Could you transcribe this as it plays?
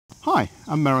Hi,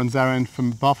 I'm Meron Zarin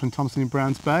from Bath & Thompson in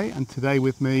Browns Bay, and today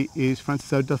with me is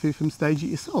Frances O'Duffy from Stage It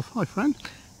Yourself. Hi, Fran.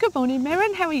 Good morning,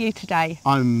 Meron. How are you today?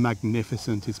 I'm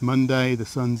magnificent. It's Monday, the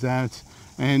sun's out,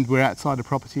 and we're outside a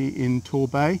property in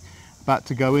Torbay, about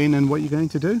to go in. And what are you going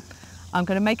to do? I'm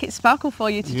going to make it sparkle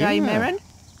for you today, Meron.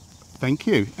 Thank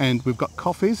you. And we've got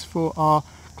coffees for our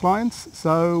clients,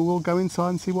 so we'll go inside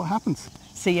and see what happens.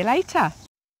 See you later.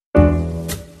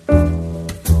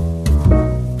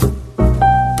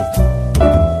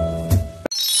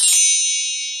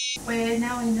 We're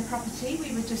now in the property.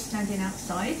 We were just standing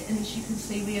outside, and as you can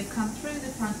see, we have come through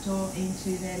the front door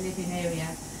into their living area.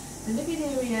 The living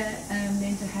area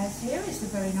Linda has here is a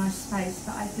very nice space,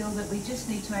 but I feel that we just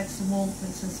need to add some warmth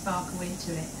and some sparkle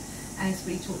into it, as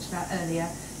we talked about earlier.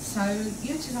 So,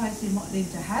 utilising what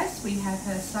Linda has, we have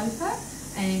her sofa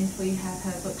and we have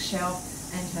her bookshelf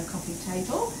and her coffee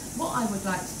table. What I would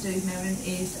like to do, Meron,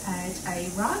 is add a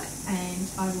rug, and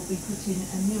I will be putting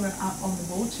a mirror up on the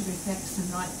wall to reflect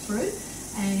some light through,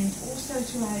 and also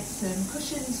to add some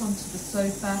cushions onto the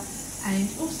sofa, and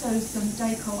also some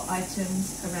decor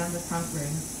items around the front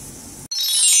room.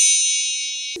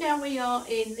 Now we are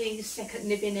in the second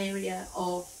living area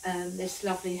of this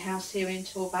lovely house here in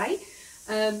Torbay.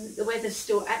 The weather's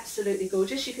still absolutely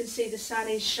gorgeous. You can see the sun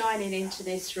is shining into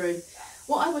this room.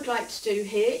 What I would like to do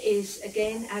here is,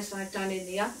 again, as I've done in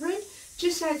the other room,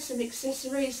 just add some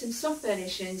accessories, some soft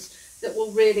furnishings that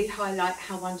will really highlight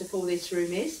how wonderful this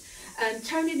room is.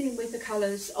 Toning in with the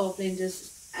colours of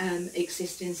Linda's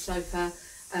existing sofa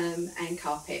and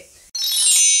carpet.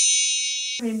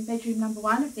 We're in bedroom number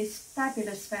 1 of this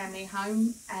fabulous family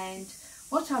home, and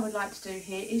what I would like to do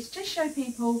here is just show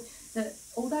people that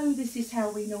although this is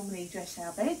how we normally dress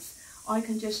our beds, I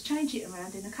can just change it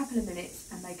around in a couple of minutes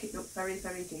and make it look very,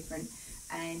 very different.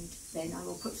 And then I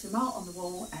will put some art on the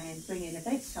wall and bring in a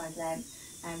bedside lamp,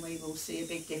 and we will see a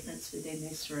big difference within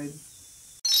this room.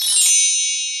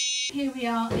 Here we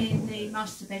are in the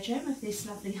master bedroom of this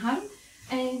lovely home,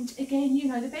 and again, you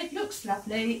know, the bed looks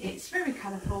lovely, it's very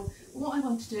colourful. What I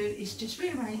want to do is just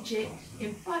rearrange it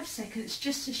in 5 seconds,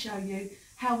 just to show you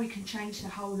how we can change the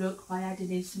whole look by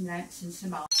adding in some lamps and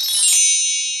some art.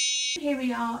 Here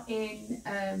we are in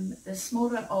the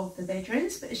smaller of the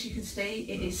bedrooms, but as you can see,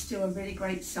 it is still a really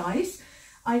great size.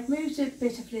 I've moved a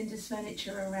bit of Linda's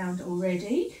furniture around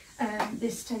already.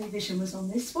 This television was on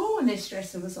this wall and this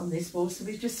dresser was on this wall, so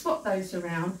we've just swapped those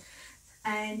around,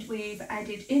 and we've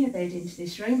added in a bed into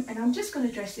this room, and I'm just going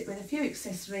to dress it with a few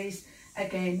accessories.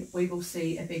 Again, we will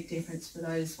see a big difference for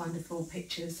those wonderful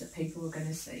pictures that people are going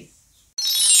to see.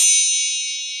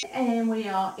 And we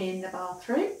are in the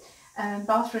bathroom.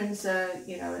 Bathrooms are,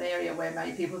 you know, an area where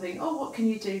many people think, oh, what can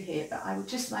you do here? But I would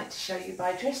just like to show you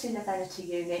by dressing a vanity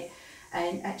unit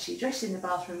and actually dressing the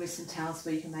bathroom with some towels,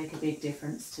 where you can make a big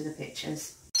difference to the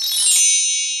pictures.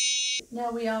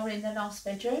 Now we are in the last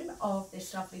bedroom of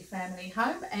this lovely family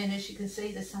home, and as you can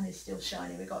see, the sun is still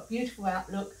shining. We've got a beautiful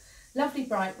outlook, lovely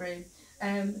bright room,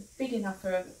 big enough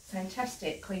for a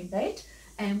fantastic queen bed.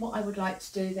 And what I would like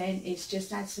to do then is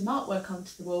just add some artwork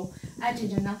onto the wall, add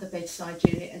in another bedside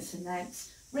unit and some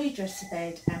lamps, redress the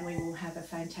bed, and we will have a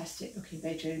fantastic looking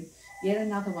bedroom. Yet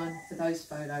another one for those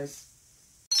photos.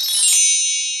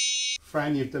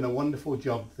 Fran, you've done a wonderful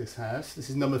job with this house. This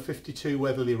is number 52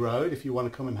 Weatherly Road, if you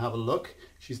want to come and have a look.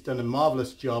 She's done a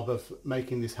marvellous job of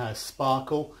making this house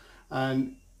sparkle.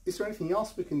 And is there anything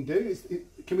else we can do?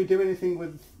 Can we do anything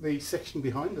with the section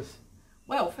behind us?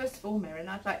 Well, first of all, Meron,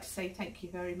 I'd like to say thank you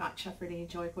very much. I've really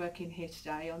enjoyed working here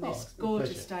today on this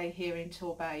gorgeous day here in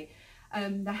Torbay.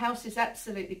 The house is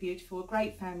absolutely beautiful, a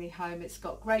great family home. It's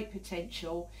got great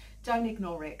potential. Don't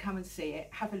ignore it. Come and see it.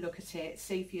 Have a look at it.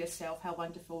 See for yourself how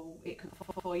wonderful it could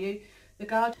be for you. The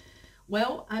garden,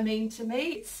 well, I mean, to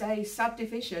me, it's a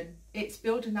subdivision. It's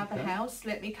build another house.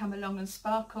 Let me come along and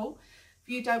sparkle. If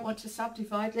you don't want to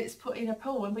subdivide, let's put in a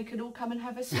pool and we can all come and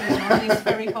have a swim on this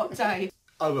very hot day.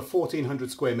 Over 1,400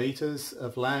 square metres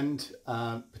of land,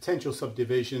 potential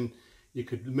subdivision. You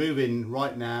could move in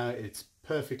right now, it's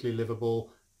perfectly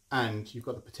livable, and you've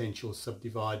got the potential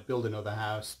subdivide, build another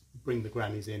house, bring the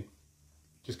grannies in.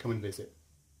 Just come and visit.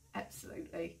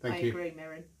 Absolutely. Thank you. I agree,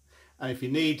 Meron. And if you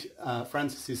need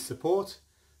Frances's support,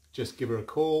 just give her a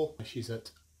call. She's at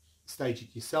Stage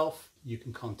It Yourself. You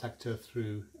can contact her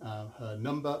through her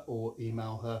number or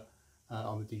email her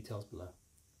on the details below.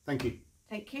 Thank you.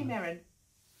 Thank you, Meron.